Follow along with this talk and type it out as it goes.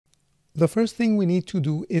The first thing we need to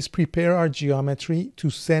do is prepare our geometry to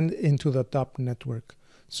send into the top network.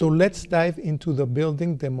 So let's dive into the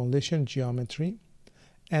building demolition geometry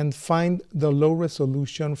and find the low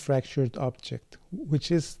resolution fractured object,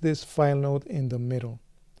 which is this file node in the middle.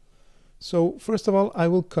 So first of all, I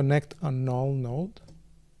will connect a null node.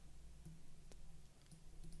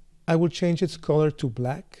 I will change its color to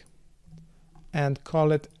black and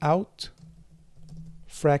call it out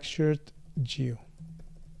fractured geo.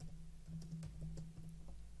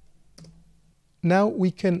 Now we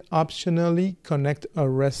can optionally connect a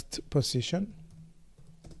rest position.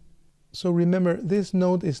 So remember, this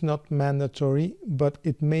node is not mandatory, but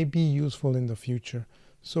it may be useful in the future.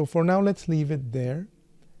 So for now, let's leave it there.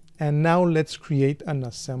 And now let's create an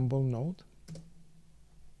assemble node.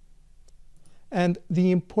 And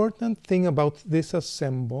the important thing about this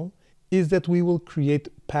assemble is that we will create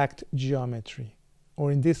packed geometry,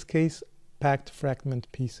 or in this case, packed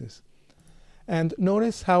fragment pieces. And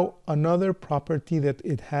notice how another property that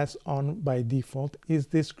it has on by default is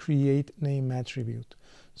this create name attribute.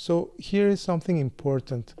 So here is something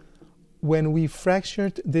important. When we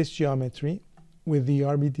fractured this geometry with the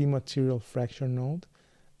RBD material fracture node,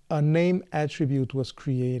 a name attribute was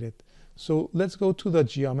created. So let's go to the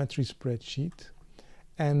geometry spreadsheet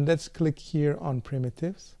and let's click here on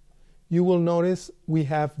primitives. You will notice we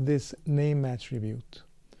have this name attribute.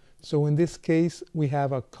 So in this case, we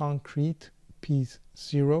have a concrete piece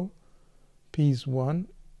 0, piece 1,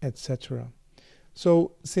 etc.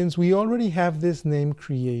 So since we already have this name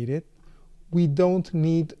created, we don't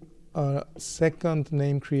need a second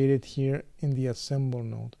name created here in the assemble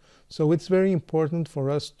node. So it's very important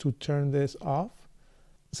for us to turn this off.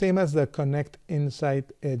 Same as the connect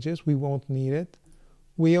inside edges, we won't need it.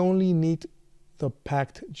 We only need the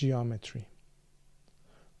packed geometry.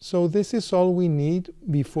 So this is all we need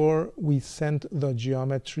before we send the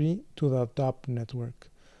geometry to the DOP network.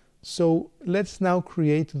 So let's now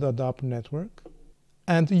create the DOP network.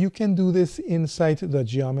 And you can do this inside the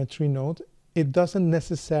geometry node. It doesn't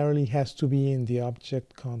necessarily has to be in the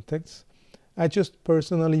object context. I just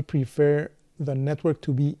personally prefer the network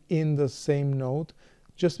to be in the same node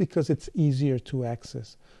just because it's easier to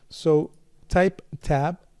access. So type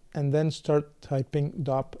tab and then start typing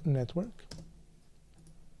DOP network.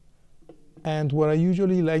 And what I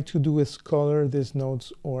usually like to do is color these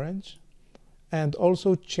nodes orange and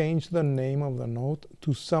also change the name of the node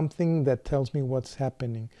to something that tells me what's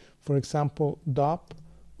happening. For example, DOP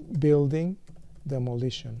building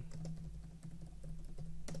demolition.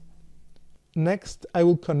 Next, I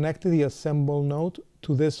will connect the assemble node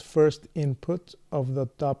to this first input of the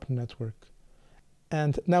DOP network.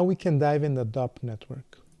 And now we can dive in the DOP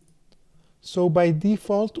network. So by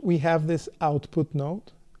default, we have this output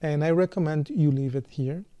node, and I recommend you leave it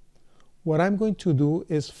here. What I'm going to do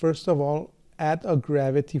is, first of all, add a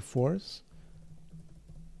gravity force.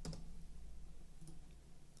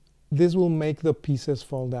 This will make the pieces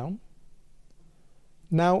fall down.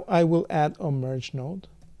 Now I will add a merge node.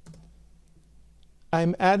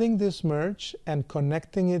 I'm adding this merge and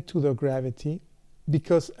connecting it to the gravity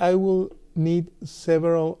because I will need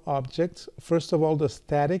several objects. First of all, the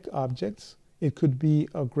static objects. It could be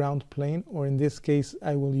a ground plane, or in this case,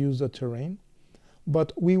 I will use the terrain.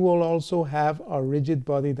 But we will also have our rigid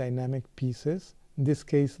body dynamic pieces, in this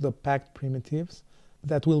case, the packed primitives,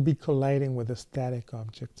 that will be colliding with the static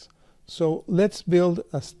objects. So let's build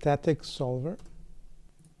a static solver,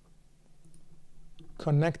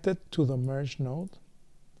 connect it to the merge node.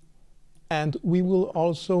 And we will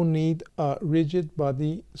also need a rigid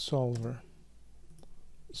body solver.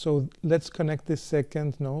 So let's connect this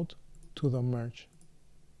second node to the merge.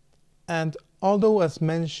 And although, as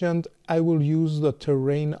mentioned, I will use the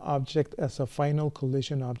terrain object as a final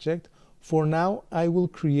collision object, for now I will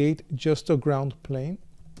create just a ground plane.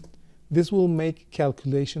 This will make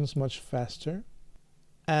calculations much faster,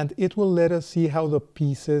 and it will let us see how the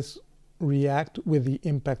pieces react with the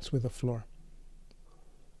impacts with the floor.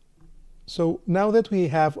 So now that we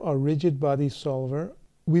have a rigid body solver,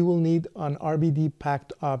 we will need an RBD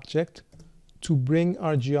packed object to bring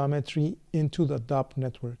our geometry into the DOP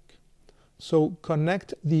network. So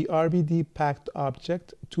connect the RBD packed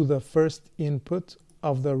object to the first input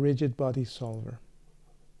of the rigid body solver.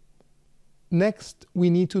 Next, we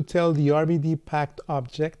need to tell the RBD packed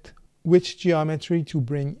object which geometry to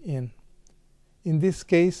bring in. In this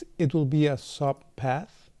case, it will be a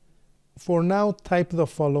subpath. For now, type the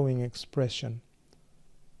following expression.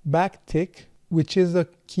 Backtick, which is the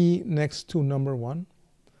key next to number 1.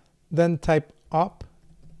 Then type op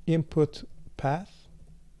input path,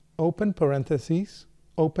 open parentheses,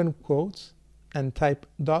 open quotes, and type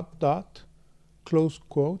dot dot, close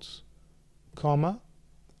quotes, comma,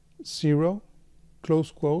 0,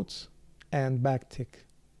 close quotes, and backtick,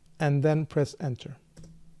 and then press enter.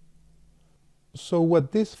 So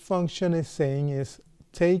what this function is saying is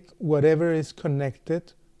take whatever is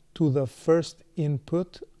connected to the first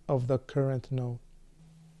input of the current node.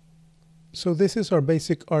 So this is our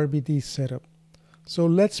basic RBD setup. So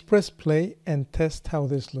let's press play and test how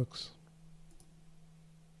this looks.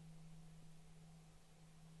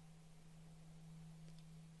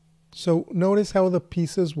 So notice how the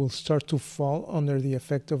pieces will start to fall under the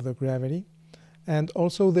effect of the gravity, and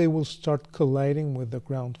also they will start colliding with the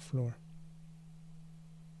ground floor.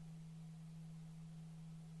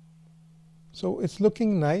 So it's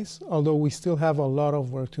looking nice, although we still have a lot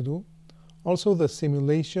of work to do. Also, the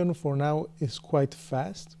simulation for now is quite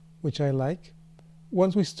fast, which I like.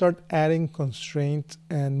 Once we start adding constraints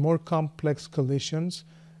and more complex collisions,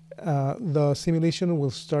 the simulation will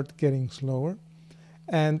start getting slower.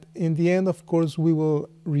 And in the end, of course, we will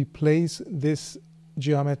replace this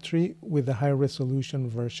geometry with a high resolution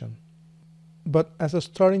version. But as a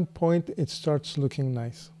starting point, it starts looking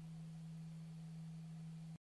nice.